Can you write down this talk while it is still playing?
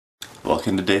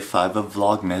Welcome to day 5 of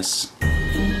Vlogmas.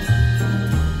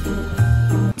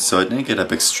 So I didn't get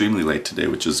up extremely late today,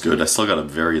 which is good. I still got up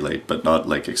very late, but not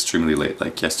like extremely late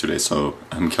like yesterday, so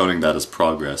I'm counting that as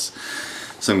progress.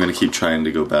 So I'm gonna keep trying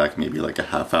to go back maybe like a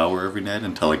half hour every night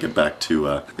until I get back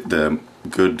to the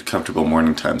good, comfortable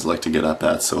morning times I like to get up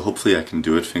at. So hopefully I can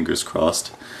do it, fingers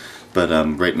crossed. But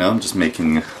right now I'm just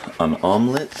making an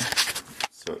omelet.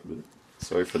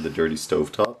 Sorry for the dirty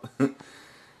stovetop.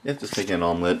 Yeah, just making an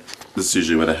omelet. This is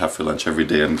usually what I have for lunch every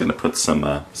day. I'm gonna put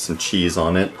some cheese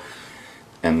on it,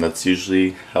 and that's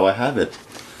usually how I have it.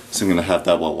 So I'm gonna have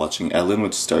that while watching Ellen,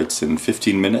 which starts in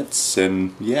 15 minutes,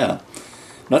 and yeah.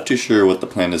 Not too sure what the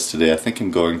plan is today. I think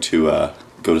I'm going to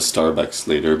go to Starbucks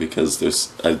later because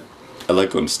I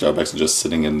like going to Starbucks and just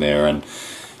sitting in there and,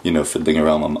 you know, fiddling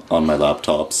around on my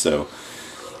laptop, so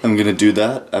I'm gonna do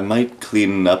that. I might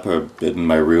clean up a bit in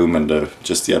my room and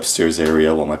just the upstairs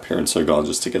area while my parents are gone,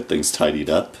 just to get things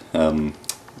tidied up.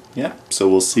 Yeah, so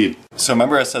we'll see. So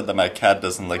remember I said that my cat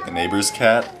doesn't like the neighbor's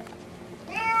cat?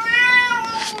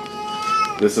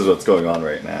 This is what's going on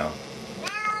right now.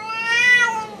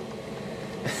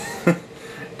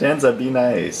 Danza, be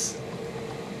nice.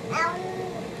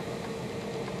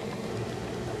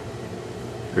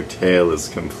 Her tail is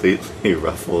completely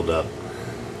ruffled up.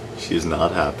 She's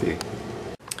not happy.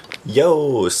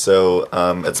 Yo, so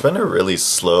it's been a really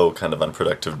slow, kind of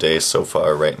unproductive day so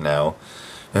far right now.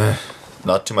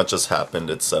 Not too much has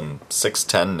happened. It's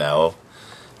 6:10 now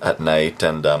at night,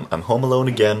 and I'm home alone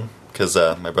again because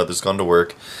my brother's gone to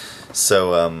work.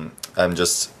 So I'm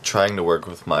just trying to work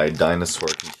with my dinosaur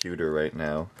computer right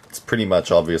now. It's pretty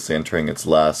much obviously entering its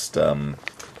last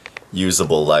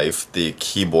usable life. The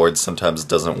keyboard sometimes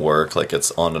doesn't work, like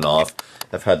it's on and off.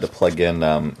 I've had to plug in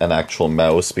an actual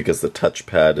mouse because the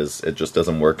touchpad it just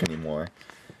doesn't work anymore.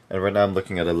 And right now I'm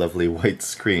looking at a lovely white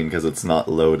screen because it's not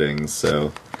loading,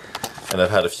 so... And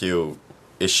I've had a few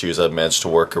issues I've managed to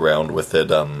work around with it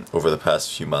over the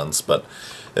past few months, but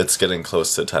it's getting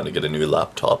close to time to get a new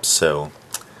laptop, so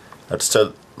I have to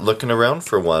start looking around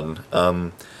for one.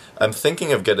 I'm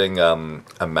thinking of getting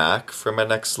a Mac for my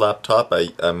next laptop.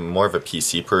 I'm more of a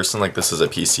PC person, like this is a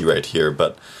PC right here,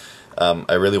 but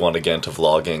I really want to get into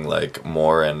vlogging like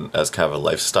more and as kind of a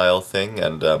lifestyle thing,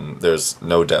 and there's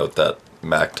no doubt that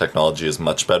Mac technology is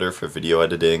much better for video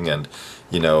editing and,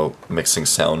 you know, mixing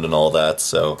sound and all that,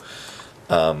 so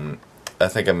I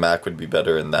think a Mac would be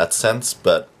better in that sense,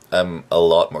 but I'm a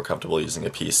lot more comfortable using a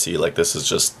PC. Like this is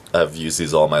just, I've used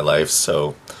these all my life,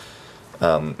 so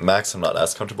Macs I'm not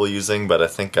as comfortable using, but I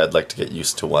think I'd like to get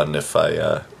used to one if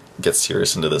I get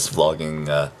serious into this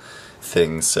vlogging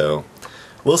thing, so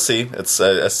we'll see. I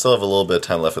still have a little bit of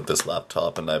time left with this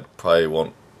laptop, and I probably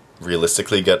won't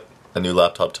realistically get a new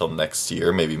laptop till next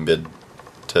year, maybe mid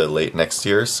to late next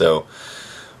year, so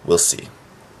we'll see.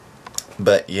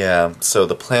 But yeah, so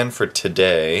the plan for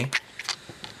today,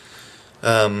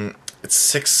 it's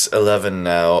 6:11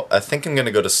 now. I think I'm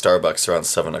gonna go to Starbucks around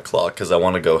 7 o'clock because I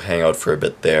want to go hang out for a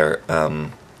bit there.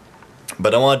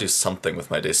 But I want to do something with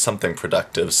my day, something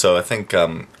productive. So I think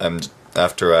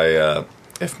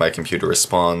if my computer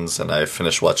responds and I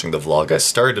finish watching the vlog I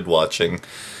started watching,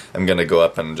 I'm gonna go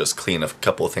up and just clean a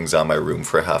couple of things out of my room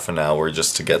for half an hour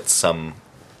just to get some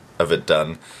of it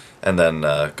done, and then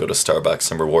go to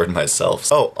Starbucks and reward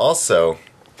myself. Oh, also,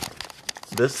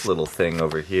 this little thing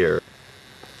over here.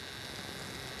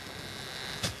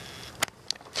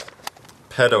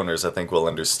 Pet owners, I think, will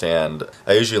understand.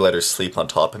 I usually let her sleep on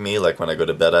top of me, like when I go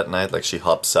to bed at night, like she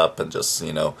hops up and just,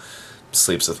 you know,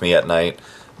 sleeps with me at night.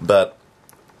 But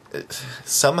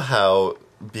somehow,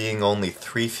 being only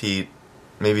 3 feet,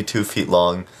 maybe 2 feet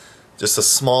long, just a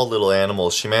small little animal,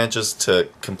 she manages to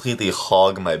completely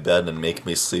hog my bed and make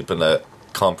me sleep in a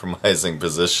compromising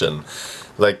position.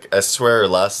 Like, I swear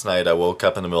last night I woke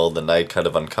up in the middle of the night kind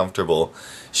of uncomfortable.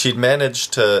 She'd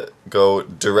managed to go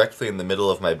directly in the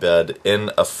middle of my bed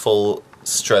in a full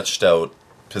stretched out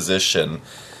position,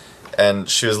 and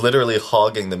she was literally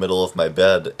hogging the middle of my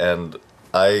bed, and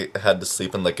I had to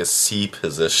sleep in like a C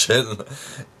position.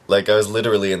 Like I was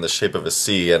literally in the shape of a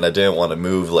C, and I didn't want to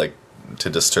move like to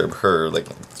disturb her. Like,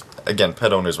 again,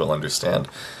 pet owners will understand.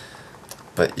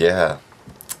 But yeah,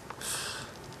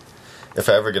 if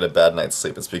I ever get a bad night's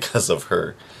sleep, it's because of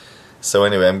her. So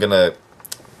anyway, I'm gonna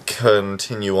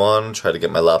continue on, try to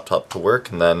get my laptop to work,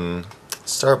 and then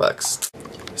Starbucks.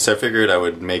 So I figured I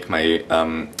would make my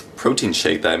protein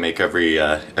shake that I make every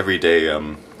day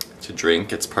to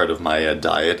drink. It's part of my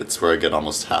diet. It's where I get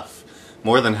almost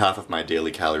more than half of my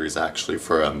daily calories actually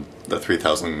for the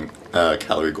 3,000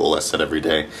 calorie goal I set every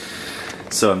day.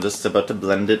 So I'm just about to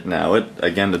blend it now.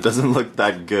 Again, it doesn't look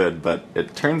that good, but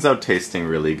it turns out tasting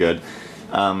really good.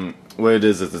 what it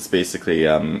is it's basically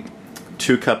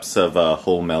 2 cups of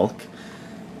whole milk.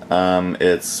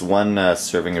 It's 1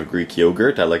 serving of Greek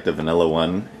yogurt. I like the vanilla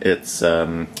one. It's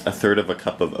a 1/3 of a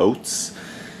cup of oats,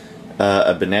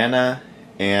 a banana,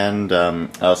 and I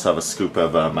also have a scoop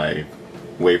of my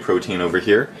whey protein over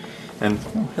here. And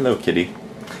oh, hello, kitty.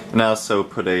 And I also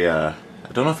put I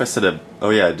don't know if I said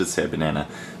oh yeah, I did say a banana.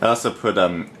 I also put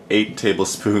 8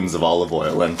 tablespoons of olive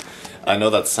oil, and I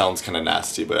know that sounds kind of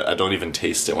nasty, but I don't even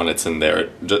taste it when it's in there.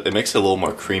 It makes it a little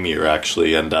more creamier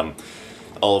actually, and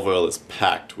olive oil is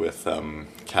packed with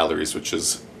calories, which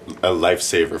is a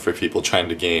lifesaver for people trying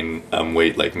to gain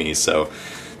weight like me. So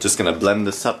just gonna blend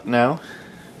this up now.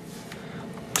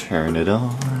 Turn it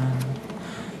on.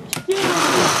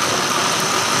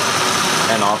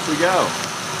 And off we go.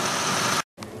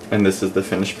 And this is the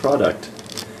finished product.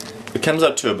 It comes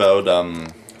up to about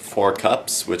 4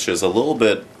 cups, which is a little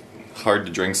bit hard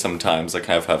to drink sometimes. I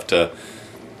kind of have to,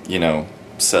 you know,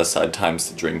 set aside times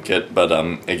to drink it, but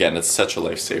again, it's such a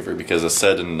lifesaver because I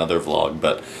said in another vlog,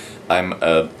 but I'm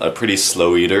a pretty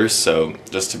slow eater, so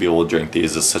just to be able to drink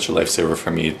these is such a lifesaver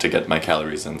for me to get my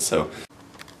calories in. So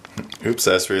oops,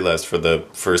 I just realized for the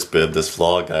first bit of this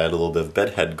vlog I had a little bit of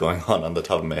bedhead going on the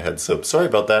top of my head, so sorry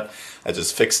about that. I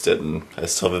just fixed it and I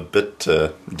still have a bit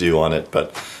to do on it,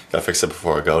 but gotta fix it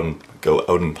before I go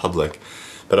out in public.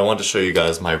 But I want to show you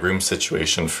guys my room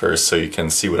situation first so you can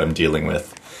see what I'm dealing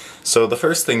with. So the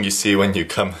first thing you see when you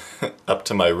come up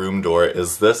to my room door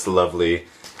is this lovely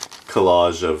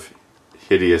collage of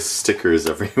hideous stickers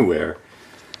everywhere.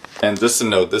 And just to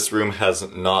note, this room has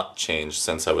not changed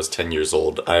since I was 10 years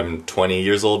old. I'm 20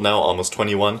 years old now, almost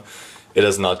 21. It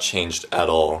has not changed at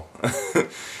all.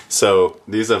 So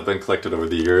these have been collected over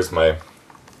the years. My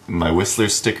Whistler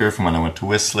sticker from when I went to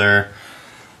Whistler,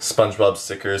 SpongeBob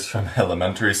stickers from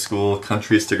elementary school,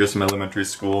 country stickers from elementary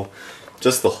school.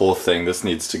 Just the whole thing. This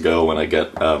needs to go when I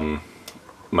get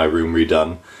my room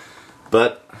redone.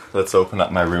 But let's open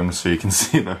up my room so you can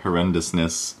see the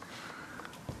horrendousness.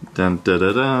 Dun da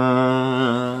da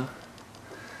da.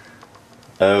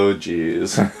 Oh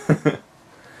geez.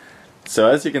 So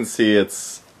as you can see,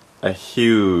 it's a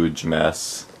huge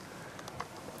mess.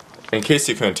 In case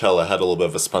you couldn't tell, I had a little bit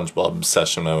of a SpongeBob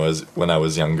obsession when I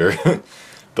was younger.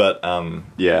 But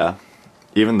yeah,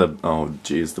 even the oh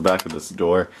geez, the back of this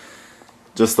door.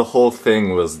 Just the whole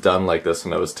thing was done like this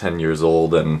when I was 10 years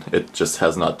old, and it just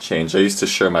has not changed. I used to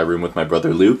share my room with my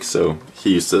brother Luke, so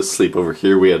he used to sleep over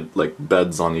here. We had like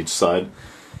beds on each side,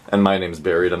 and my name's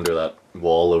buried under that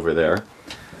wall over there.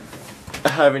 I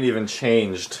haven't even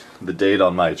changed the date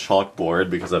on my chalkboard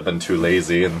because I've been too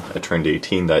lazy, and I turned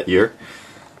 18 that year.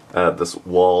 This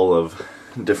wall of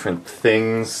different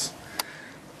things.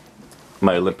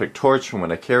 My Olympic torch from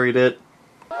when I carried it.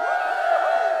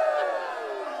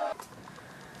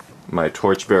 My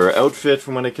torchbearer outfit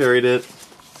from when I carried it,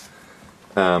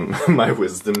 my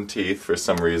wisdom teeth for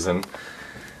some reason,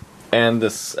 and I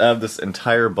have this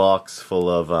entire box full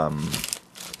of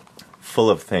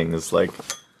things, like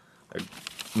a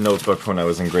notebook when I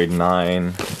was in grade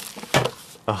 9.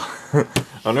 Oh, I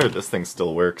wonder if this thing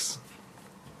still works.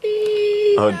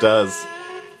 Oh, it does.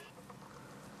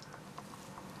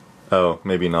 Oh,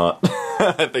 maybe not.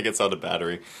 I think it's out of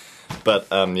battery. But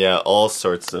yeah, all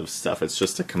sorts of stuff. It's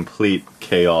just a complete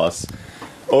chaos.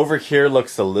 Over here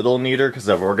looks a little neater because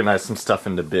I've organized some stuff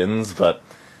into bins, but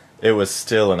it was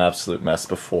still an absolute mess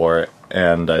before,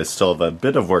 and I still have a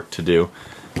bit of work to do.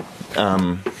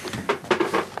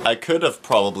 I could have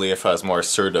probably, if I was more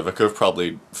assertive, I could have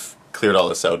probably cleared all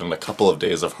this out in a couple of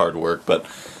days of hard work, but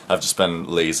I've just been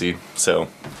lazy, so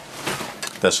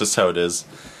that's just how it is.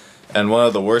 And one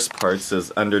of the worst parts is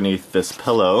underneath this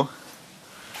pillow.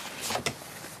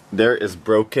 There is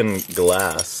broken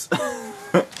glass.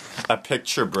 A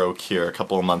picture broke here a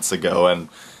couple of months ago, and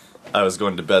I was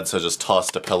going to bed, so I just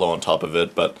tossed a pillow on top of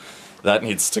it, but that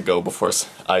needs to go before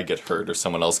I get hurt or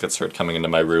someone else gets hurt coming into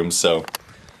my room. So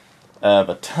I have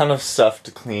a ton of stuff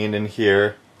to clean in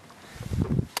here.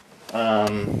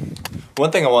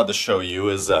 One thing I wanted to show you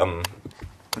is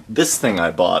this thing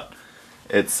I bought.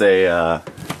 It's I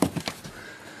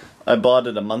bought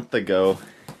it a month ago.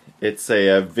 It's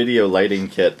a video lighting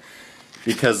kit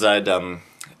because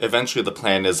eventually the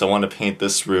plan is I want to paint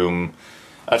this room.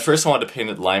 At first I wanted to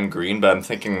paint it lime green, but I'm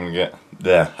thinking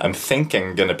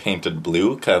gonna paint it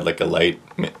blue, kind of like a light,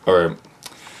 or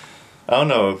I don't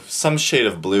know, some shade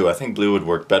of blue. I think blue would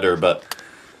work better, but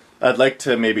I'd like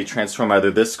to maybe transform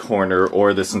either this corner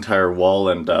or this entire wall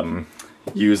and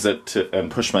use it to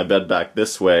push my bed back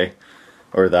this way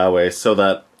or that way, so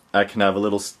that I can have a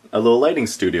little lighting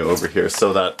studio over here,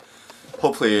 so that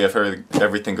hopefully if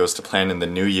everything goes to plan in the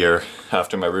new year,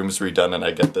 after my room's redone and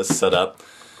I get this set up,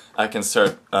 I can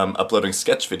start uploading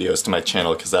sketch videos to my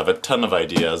channel, because I have a ton of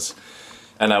ideas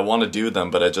and I want to do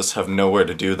them, but I just have nowhere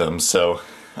to do them. So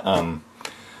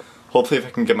hopefully if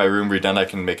I can get my room redone, I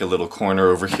can make a little corner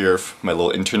over here, my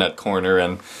little internet corner,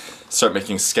 and start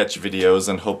making sketch videos,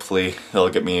 and hopefully it'll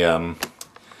get me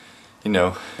you know,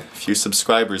 a few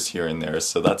subscribers here and there.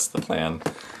 So that's the plan.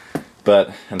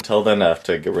 But until then I have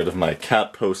to get rid of my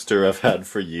cat poster I've had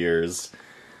for years.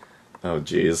 Oh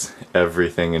geez,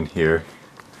 everything in here.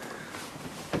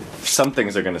 Some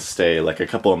things are gonna stay, like a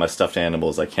couple of my stuffed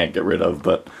animals I can't get rid of,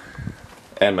 but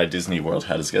and my Disney World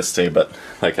hat is gonna stay, but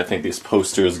like I think these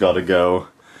posters gotta go.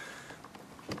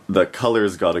 The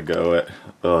colors gotta go.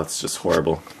 Oh, it's just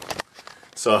horrible.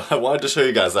 So I wanted to show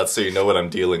you guys that so you know what I'm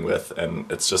dealing with,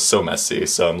 and it's just so messy.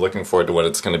 So I'm looking forward to when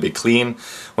it's going to be clean,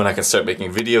 when I can start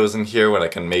making videos in here, when I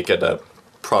can make it a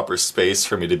proper space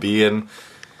for me to be in.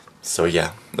 So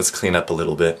yeah, let's clean up a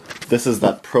little bit. This is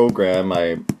that program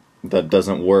that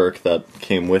doesn't work that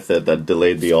came with it that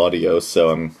delayed the audio, so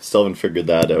I'm still haven't figured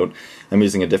that out. I'm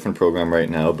using a different program right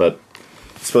now, but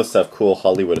it's supposed to have cool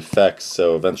Hollywood effects,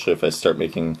 so eventually if I start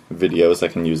making videos I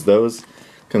can use those.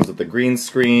 Comes with the green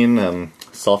screen,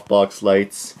 softbox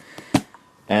lights,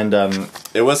 and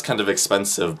it was kind of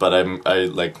expensive, but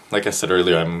like I said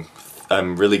earlier,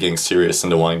 I'm really getting serious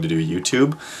into wanting to do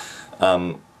YouTube,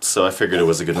 so I figured it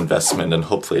was a good investment and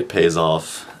hopefully it pays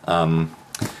off.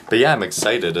 But yeah, I'm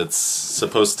excited. It's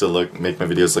supposed to make my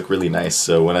videos look really nice,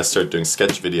 so when I start doing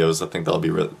sketch videos I think that'll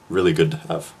be really good to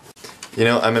have. You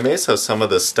know, I'm amazed how some of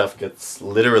this stuff gets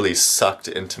literally sucked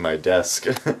into my desk.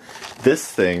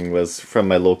 This thing was from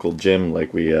my local gym,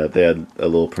 like they had a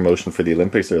little promotion for the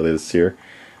Olympics earlier this year.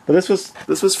 But this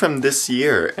was from this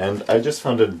year, and I just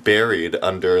found it buried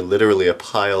under literally a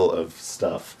pile of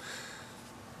stuff.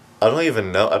 I don't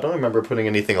even know, I don't remember putting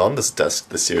anything on this desk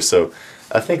this year, so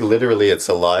I think literally it's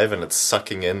alive and it's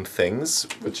sucking in things,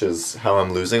 which is how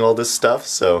I'm losing all this stuff,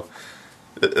 so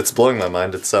it's blowing my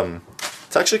mind. It's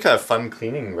actually kind of fun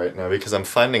cleaning right now because I'm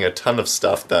finding a ton of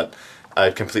stuff that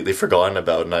I'd completely forgotten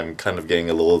about, and I'm kind of getting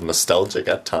a little nostalgic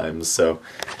at times. So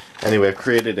anyway, I've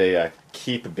created a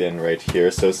keep bin right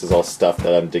here. So this is all stuff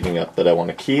that I'm digging up that I want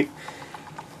to keep.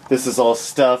 This is all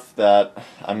stuff that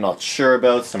I'm not sure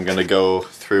about, so I'm going to go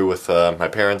through with my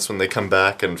parents when they come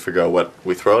back and figure out what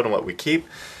we throw out and what we keep.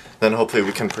 Then hopefully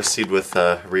we can proceed with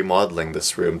remodeling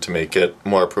this room to make it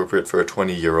more appropriate for a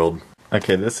 20-year-old.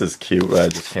 Okay, this is cute what I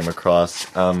just came across.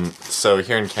 So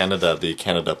here in Canada, the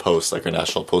Canada Post, like our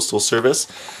National Postal Service,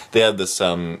 they have this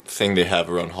thing they have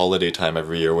around holiday time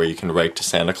every year where you can write to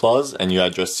Santa Claus and you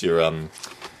address your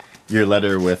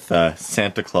letter with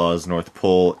Santa Claus, North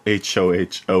Pole,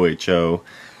 HOHOHO,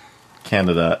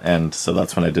 Canada, and so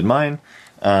that's when I did mine.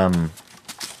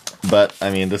 But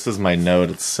I mean, this is my note.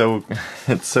 It's so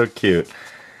cute.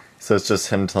 So it's just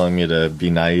him telling me to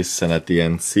be nice, and at the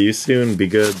end, see you soon, be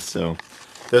good. So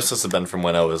this must have been from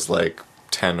when I was like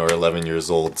 10 or 11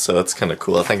 years old, so that's kind of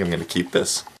cool. I think I'm going to keep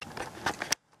this.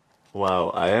 Wow,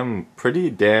 I am pretty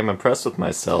damn impressed with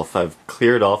myself. I've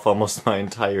cleared off almost my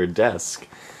entire desk.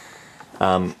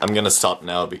 I'm going to stop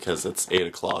now because it's 8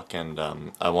 o'clock and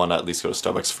I want to at least go to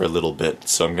Starbucks for a little bit.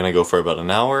 So I'm going to go for about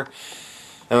an hour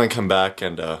and then come back,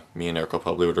 and me and Eric will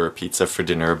probably order a pizza for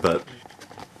dinner, but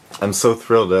I'm so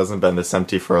thrilled it hasn't been this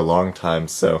empty for a long time,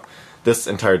 so this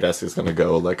entire desk is gonna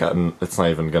go, like, it's not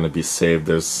even gonna be saved.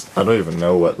 I don't even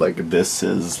know what, like, this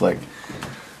is, like,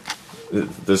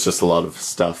 there's just a lot of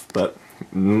stuff, but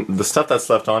the stuff that's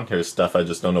left on here is stuff I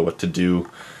just don't know what to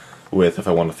do with, if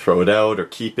I want to throw it out or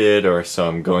keep it, or so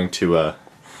I'm going to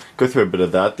go through a bit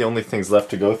of that. The only things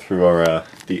left to go through are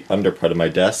the under part of my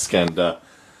desk and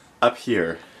up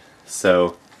here,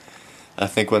 so I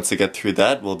think once I get through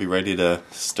that, we'll be ready to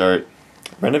start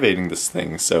renovating this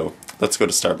thing. So let's go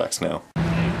to Starbucks now.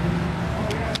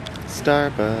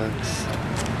 Starbucks.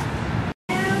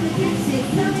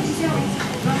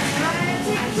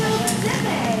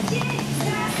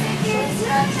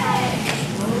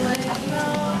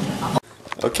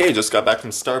 Okay, just got back from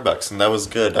Starbucks and that was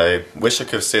good. I wish I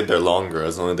could have stayed there longer. I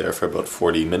was only there for about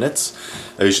 40 minutes.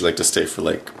 I usually like to stay for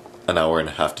like an hour and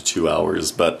a half to 2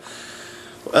 hours, but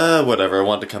whatever. I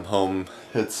want to come home.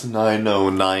 It's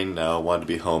 9:09 now. I want to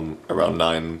be home around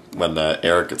 9 when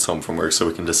Eric gets home from work so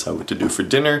we can decide what to do for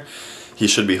dinner. He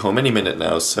should be home any minute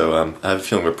now, so I have a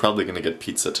feeling we're probably going to get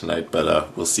pizza tonight,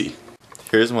 but we'll see.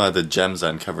 Here's one of the gems I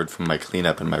uncovered from my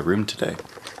cleanup in my room today.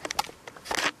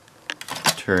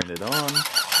 Turn it on.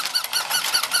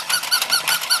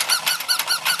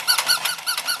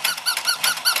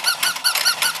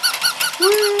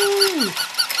 Woo!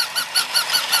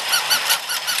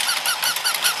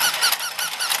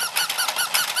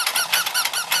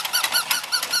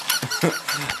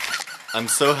 I'm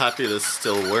so happy this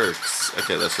still works.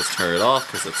 Okay, let's just turn it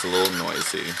off because it's a little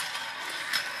noisy.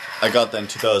 I got that in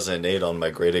 2008 on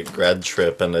my grad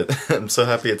trip, and I'm so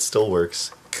happy it still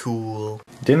works. Cool.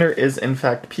 Dinner is in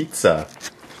fact pizza.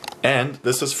 And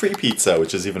this was free pizza,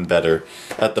 which is even better.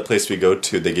 At the place we go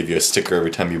to, they give you a sticker every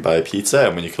time you buy a pizza,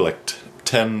 and when you collect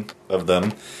 10 of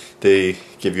them, they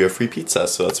give you a free pizza,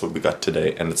 so that's what we got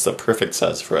today, and it's the perfect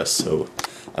size for us, so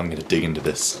I'm gonna dig into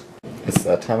this. It's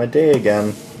that time of day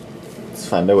again. Let's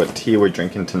find out what tea we're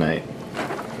drinking tonight.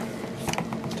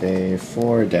 Day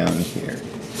 4 down here.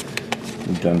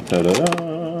 Dun da da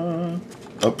da.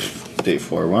 Oh, day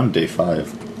 4. We're on day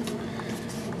 5.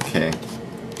 Okay.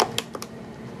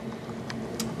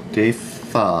 Day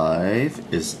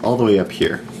 5 is all the way up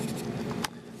here.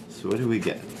 So what do we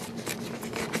get?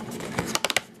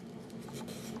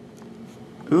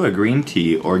 Ooh, a green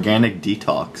tea, organic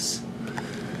detox.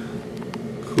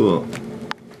 Cool.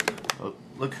 Well,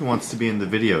 look who wants to be in the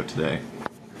video today.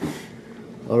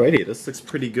 Alrighty, this looks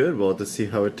pretty good. We'll have to see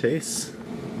how it tastes.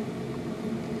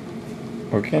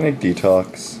 Organic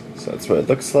detox. So that's what it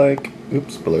looks like.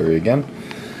 Oops, blurry again.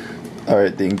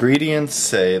 Alright, the ingredients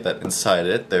say that inside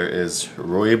it there is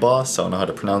rooibos, I don't know how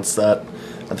to pronounce that.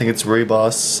 I think it's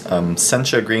rooibos,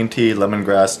 sencha green tea,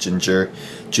 lemongrass, ginger,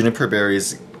 juniper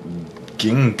berries,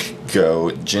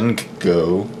 ginkgo,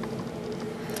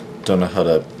 don't know how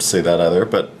to say that either,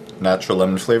 but natural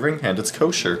lemon flavoring, and it's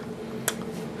kosher.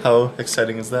 How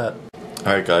exciting is that?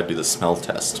 Alright, gotta do the smell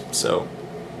test, so.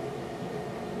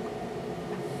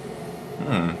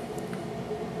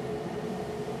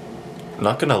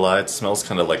 Not gonna lie, it smells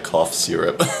kind of like cough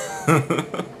syrup.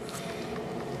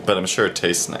 But I'm sure it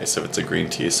tastes nice if it's a green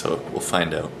tea, so we'll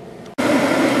find out.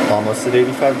 Almost at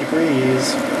 85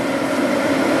 degrees.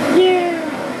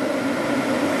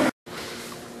 Yeah!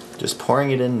 Just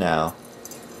pouring it in now.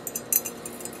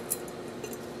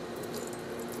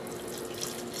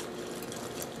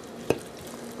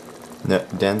 No,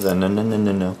 Danza,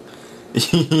 no.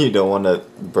 You don't want to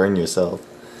burn yourself.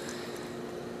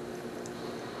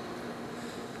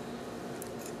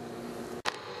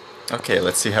 Okay,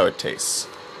 let's see how it tastes.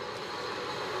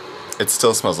 It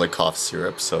still smells like cough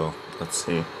syrup, so let's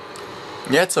see.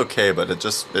 Yeah, it's okay, but it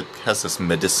has this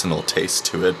medicinal taste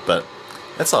to it, but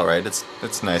it's alright,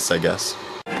 it's nice, I guess.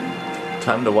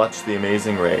 Time to watch the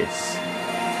amazing race.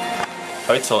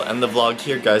 Alright, so I'll end the vlog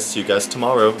here, guys. See you guys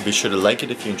tomorrow. Be sure to like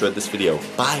it if you enjoyed this video.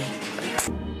 Bye!